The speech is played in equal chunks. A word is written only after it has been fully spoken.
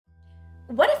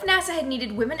What if NASA had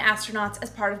needed women astronauts as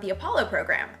part of the Apollo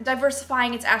program,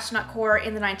 diversifying its astronaut corps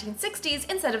in the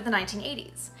 1960s instead of the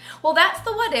 1980s? Well, that's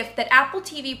the what if that Apple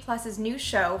TV Plus's new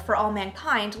show, For All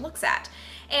Mankind, looks at.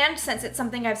 And since it's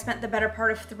something I've spent the better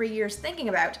part of 3 years thinking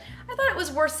about, I thought it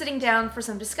was worth sitting down for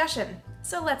some discussion.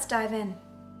 So let's dive in.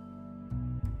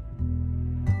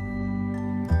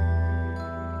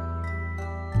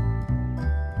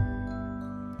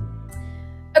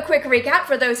 A quick recap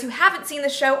for those who haven't seen the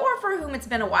show or for whom it's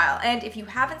been a while. And if you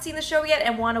haven't seen the show yet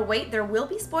and want to wait, there will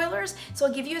be spoilers, so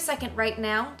I'll give you a second right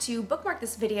now to bookmark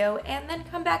this video and then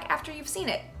come back after you've seen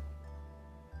it.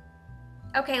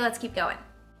 Okay, let's keep going.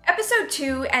 Episode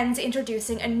 2 ends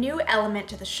introducing a new element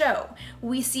to the show.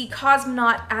 We see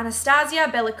cosmonaut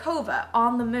Anastasia Belikova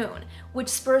on the moon, which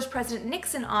spurs President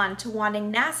Nixon on to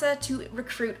wanting NASA to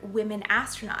recruit women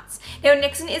astronauts. Now,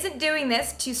 Nixon isn't doing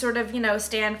this to sort of,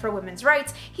 stand for women's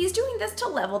rights. He's doing this to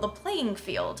level the playing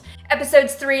field.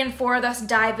 Episodes 3 and 4 thus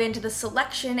dive into the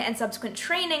selection and subsequent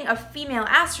training of female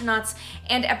astronauts,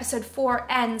 and episode 4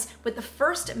 ends with the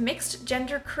first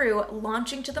mixed-gender crew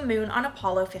launching to the moon on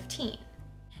Apollo 15.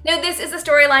 Now, this is a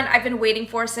storyline I've been waiting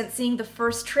for since seeing the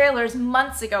first trailers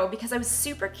months ago because I was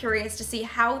super curious to see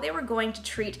how they were going to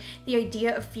treat the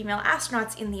idea of female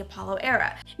astronauts in the Apollo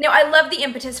era. Now, I love the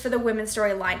impetus for the women's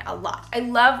storyline a lot. I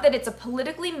love that it's a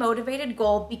politically motivated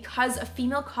goal because a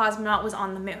female cosmonaut was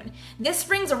on the moon. This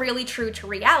rings really true to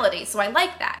reality, so I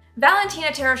like that. Valentina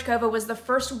Tereshkova was the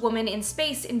first woman in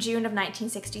space in June of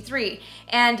 1963,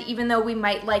 and even though we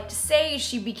might like to say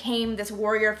she became this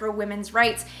warrior for women's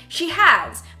rights, she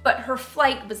has, but her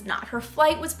flight was not. Her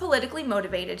flight was politically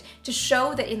motivated to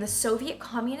show that in the Soviet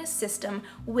communist system,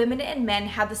 women and men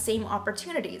had the same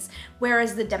opportunities,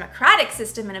 whereas the democratic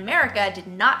system in America did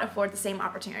not afford the same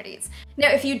opportunities. Now,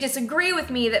 if you disagree with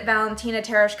me that Valentina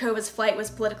Tereshkova's flight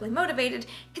was politically motivated,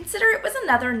 consider it was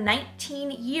another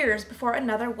 19 years before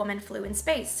another woman flew in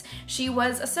space. She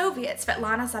was a Soviet,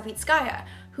 Svetlana Savitskaya,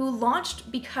 who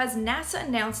launched because NASA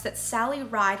announced that Sally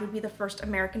Ride would be the first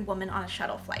American woman on a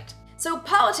shuttle flight. So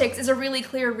politics is a really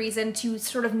clear reason to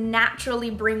sort of naturally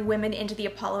bring women into the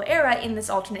Apollo era in this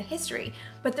alternate history,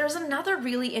 but there's another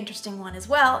really interesting one as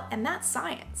well, and that's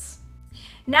science.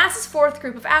 NASA's fourth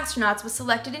group of astronauts was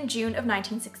selected in June of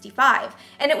 1965,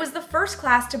 and it was the first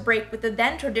class to break with the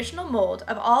then traditional mold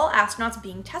of all astronauts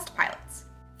being test pilots.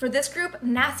 For this group,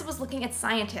 NASA was looking at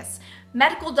scientists,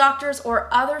 medical doctors,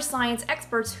 or other science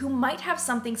experts who might have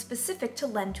something specific to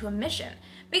lend to a mission.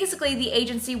 Basically, the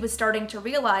agency was starting to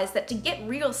realize that to get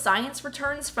real science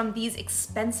returns from these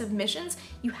expensive missions,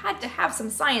 you had to have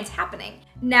some science happening.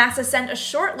 NASA sent a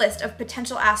short list of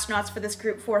potential astronauts for this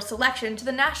group for selection to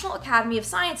the National Academy of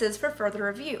Sciences for further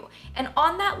review, and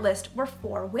on that list were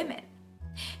 4 women.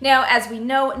 Now, as we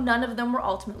know, none of them were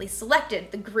ultimately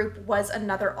selected. The group was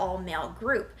another all-male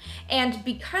group. And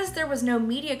because there was no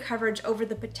media coverage over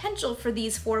the potential for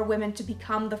these 4 women to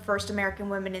become the first American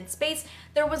women in space,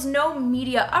 there was no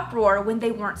media uproar when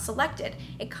they weren't selected.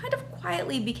 It kind of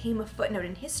quietly became a footnote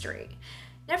in history.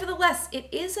 Nevertheless, it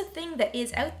is a thing that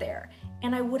is out there,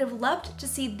 and I would have loved to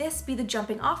see this be the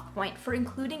jumping-off point for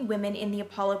including women in the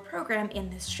Apollo program in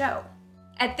this show.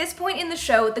 At this point in the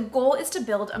show, the goal is to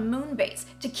build a moon base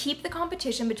to keep the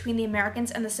competition between the Americans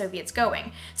and the Soviets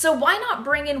going. So why not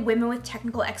bring in women with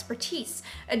technical expertise,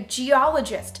 a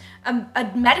geologist,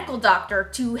 a medical doctor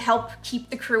to help keep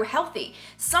the crew healthy,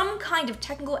 some kind of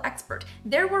technical expert.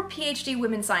 There were PhD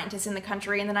women scientists in the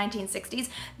country in the 1960s.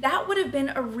 That would have been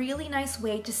a really nice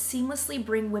way to seamlessly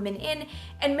bring women in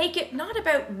and make it not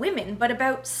about women, but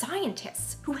about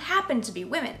scientists who happen to be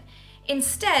women.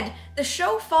 Instead, the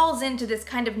show falls into this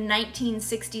kind of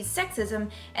 1960s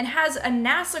sexism and has a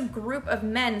NASA group of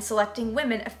men selecting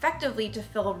women effectively to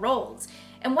fill roles.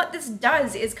 And what this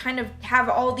does is kind of have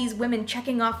all these women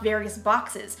checking off various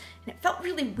boxes, and it felt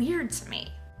really weird to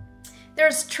me.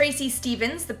 There's Tracy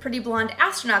Stevens, the pretty blonde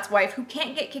astronaut's wife, who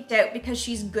can't get kicked out because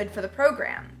she's good for the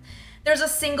program. There's a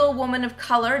single woman of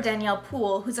color, Danielle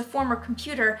Poole, who's a former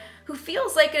computer, who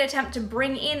feels like an attempt to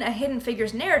bring in a Hidden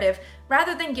Figures narrative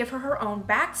rather than give her own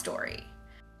backstory.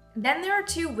 Then there are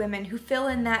 2 women who fill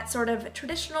in that sort of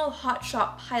traditional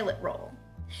hotshot pilot role.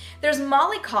 There's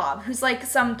Molly Cobb, who's like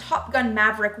some Top Gun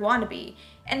Maverick wannabe,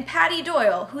 and Patty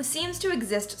Doyle, who seems to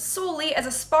exist solely as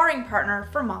a sparring partner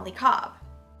for Molly Cobb.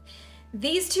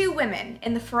 These 2 women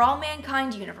in the For All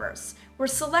Mankind universe were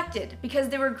selected because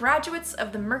they were graduates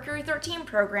of the Mercury 13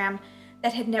 program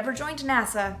that had never joined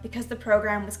NASA because the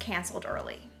program was canceled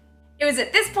early. It was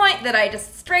at this point that I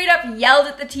just straight up yelled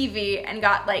at the TV and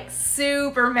got like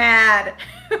super mad.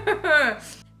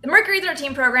 The Mercury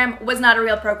 13 program was not a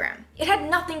real program. It had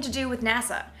nothing to do with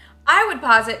NASA. I would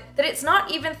posit that it's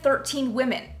not even 13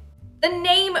 women. The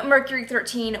name Mercury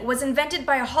 13 was invented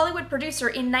by a Hollywood producer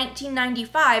in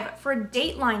 1995 for a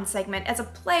Dateline segment as a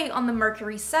play on the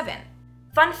Mercury 7.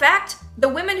 Fun fact, the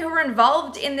women who were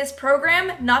involved in this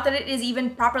program, not that it is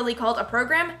even properly called a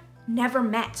program, never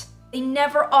met. They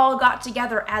never all got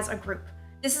together as a group.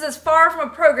 This is as far from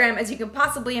a program as you can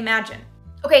possibly imagine.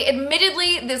 Okay,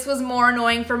 admittedly, this was more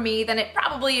annoying for me than it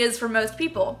probably is for most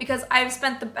people, because I've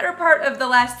spent the better part of the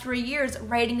last 3 years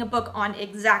writing a book on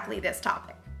exactly this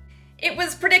topic. It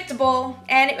was predictable,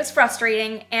 and it was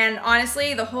frustrating, and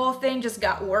honestly, the whole thing just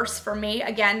got worse for me,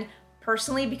 again,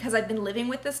 personally because I've been living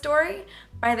with this story,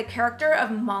 by the character of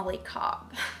Molly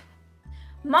Cobb.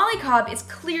 Molly Cobb is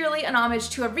clearly an homage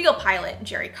to a real pilot,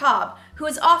 Jerry Cobb, who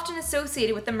is often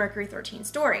associated with the Mercury 13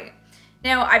 story.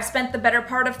 Now, I've spent the better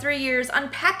part of 3 years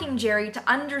unpacking Jerry to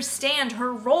understand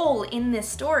her role in this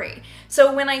story.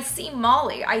 So when I see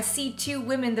Molly, I see two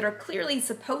women that are clearly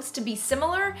supposed to be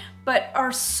similar, but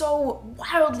are so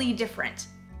wildly different.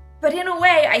 But in a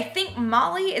way, I think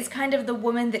Molly is kind of the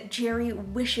woman that Jerry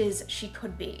wishes she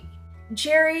could be.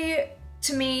 Jerry,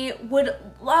 to me, would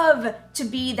love to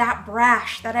be that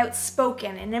brash, that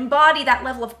outspoken, and embody that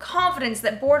level of confidence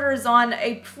that borders on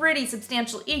a pretty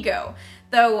substantial ego,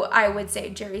 though I would say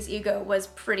Jerry's ego was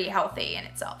pretty healthy in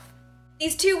itself.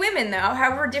 These two women, though,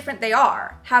 however different they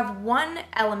are, have one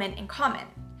element in common.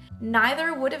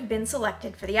 Neither would have been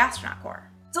selected for the astronaut corps.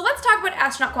 So let's talk about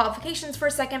astronaut qualifications for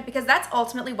a second, because that's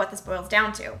ultimately what this boils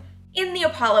down to. In the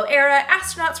Apollo era,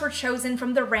 astronauts were chosen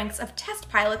from the ranks of test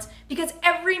pilots because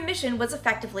every mission was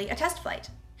effectively a test flight.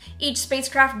 Each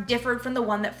spacecraft differed from the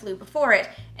one that flew before it,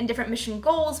 and different mission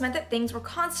goals meant that things were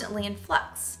constantly in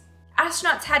flux.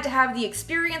 Astronauts had to have the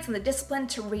experience and the discipline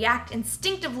to react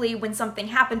instinctively when something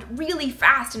happened really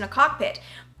fast in a cockpit,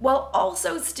 while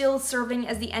also still serving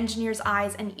as the engineer's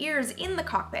eyes and ears in the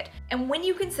cockpit. And when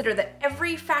you consider that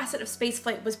every facet of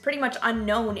spaceflight was pretty much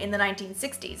unknown in the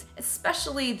 1960s,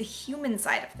 especially the human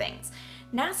side of things,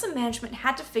 NASA management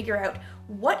had to figure out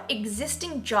what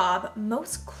existing job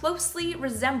most closely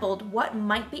resembled what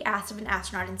might be asked of an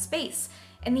astronaut in space,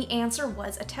 and the answer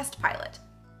was a test pilot.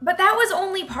 But that was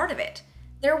only part of it.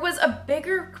 There was a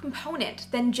bigger component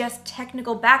than just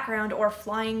technical background or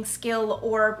flying skill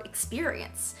or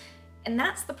experience, and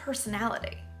that's the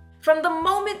personality. From the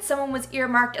moment someone was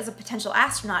earmarked as a potential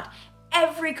astronaut,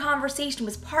 every conversation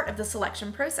was part of the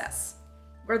selection process.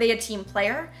 Were they a team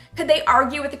player? Could they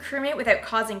argue with a crewmate without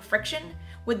causing friction?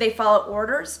 Would they follow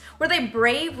orders? Were they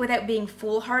brave without being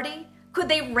foolhardy? Could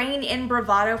they rein in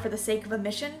bravado for the sake of a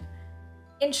mission?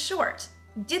 In short,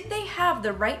 did they have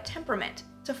the right temperament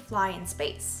to fly in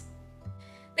space?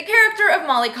 The character of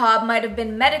Molly Cobb might have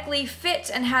been medically fit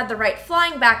and had the right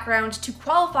flying background to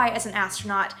qualify as an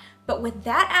astronaut, but with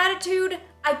that attitude,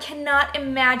 I cannot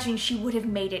imagine she would have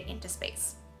made it into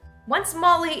space. Once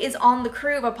Molly is on the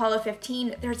crew of Apollo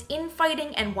 15, there's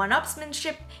infighting and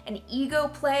one-upsmanship and ego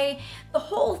play. The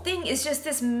whole thing is just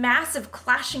this massive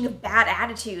clashing of bad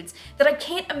attitudes that I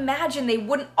can't imagine they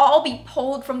wouldn't all be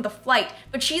pulled from the flight,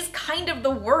 but she's kind of the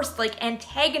worst, like,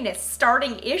 antagonist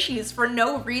starting issues for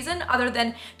no reason other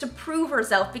than to prove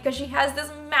herself because she has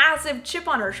this massive chip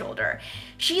on her shoulder.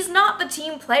 She's not the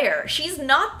team player. She's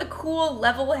not the cool,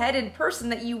 level-headed person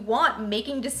that you want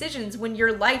making decisions when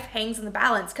your life hangs in the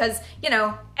balance, because, you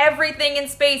know, everything in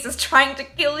space is trying to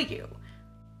kill you.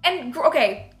 And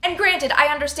granted, I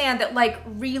understand that, like,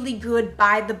 really good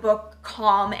by-the-book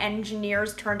calm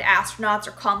engineers turned astronauts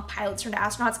or calm pilots turned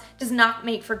astronauts does not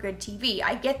make for good TV.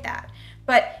 I get that.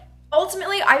 But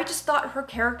ultimately, I just thought her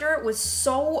character was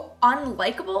so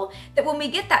unlikable that when we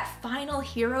get that final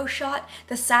hero shot,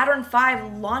 the Saturn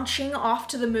V launching off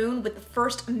to the moon with the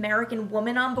first American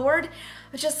woman on board,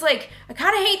 it's just like, I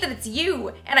kind of hate that it's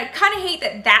you, and I kind of hate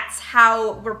that that's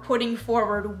how we're putting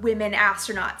forward women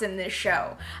astronauts in this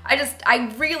show.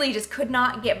 I really just could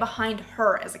not get behind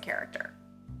her as a character.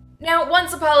 Now,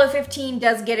 once Apollo 15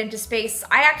 does get into space,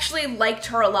 I actually liked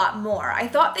her a lot more. I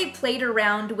thought they played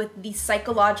around with the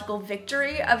psychological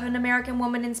victory of an American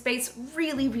woman in space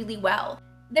really, really well.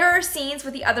 There are scenes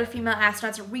with the other female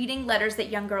astronauts reading letters that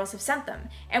young girls have sent them,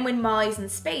 and when Molly's in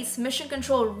space, Mission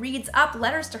Control reads up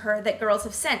letters to her that girls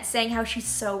have sent, saying how she's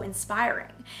so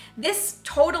inspiring. This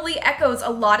totally echoes a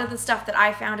lot of the stuff that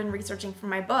I found in researching for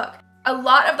my book. A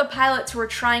lot of the pilots who were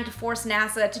trying to force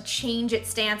NASA to change its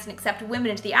stance and accept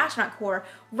women into the astronaut corps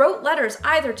wrote letters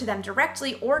either to them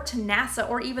directly or to NASA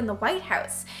or even the White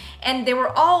House. And they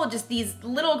were all just these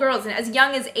little girls, and as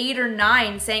young as 8 or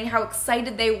 9, saying how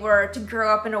excited they were to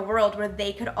grow up in a world where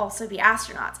they could also be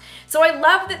astronauts. So I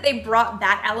love that they brought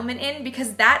that element in,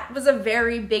 because that was a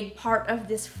very big part of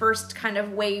this first kind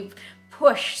of wave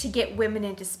push to get women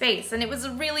into space, and it was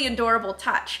a really adorable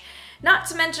touch. Not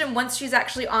to mention, once she's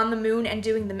actually on the moon and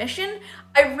doing the mission,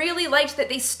 I really liked that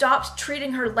they stopped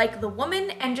treating her like the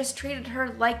woman and just treated her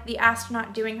like the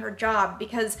astronaut doing her job,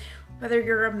 because whether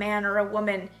you're a man or a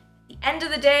woman, at the end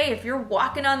of the day, if you're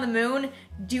walking on the moon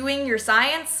doing your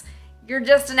science, you're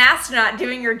just an astronaut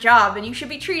doing your job, and you should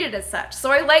be treated as such.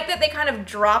 So I like that they kind of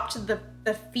dropped the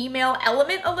female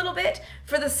element a little bit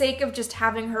for the sake of just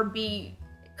having her be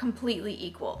completely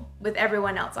equal with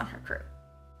everyone else on her crew.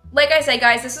 Like I say,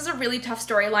 guys, this is a really tough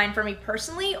storyline for me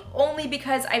personally, only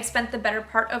because I've spent the better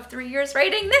part of 3 years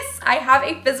writing this. I have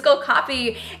a physical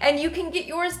copy, and you can get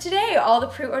yours today. All the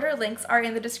pre-order links are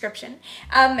in the description.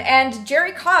 And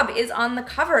Jerry Cobb is on the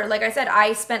cover. Like I said,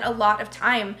 I spent a lot of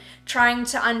time trying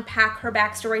to unpack her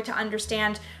backstory to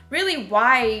understand really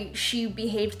why she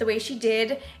behaved the way she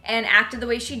did and acted the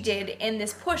way she did in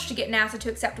this push to get NASA to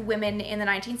accept women in the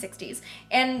 1960s,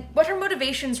 and what her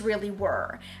motivations really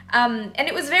were. And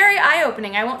it was very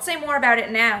eye-opening. I won't say more about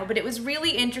it now, but it was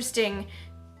really interesting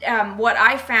what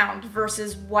I found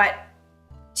versus what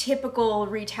typical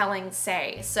retellings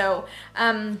say. So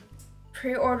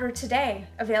pre-order today,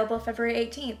 available February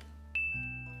 18th.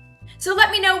 So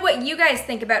let me know what you guys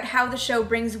think about how the show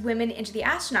brings women into the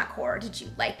astronaut corps. Did you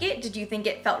like it? Did you think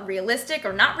it felt realistic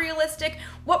or not realistic?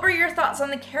 What were your thoughts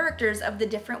on the characters of the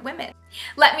different women?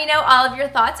 Let me know all of your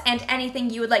thoughts and anything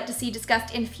you would like to see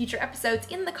discussed in future episodes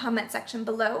in the comment section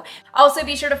below. Also,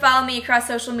 be sure to follow me across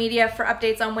social media for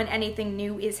updates on when anything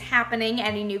new is happening,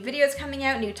 any new videos coming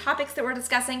out, new topics that we're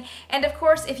discussing, and of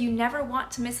course, if you never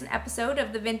want to miss an episode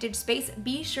of The Vintage Space,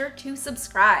 be sure to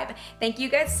subscribe. Thank you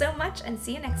guys so much, and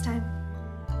see you next time.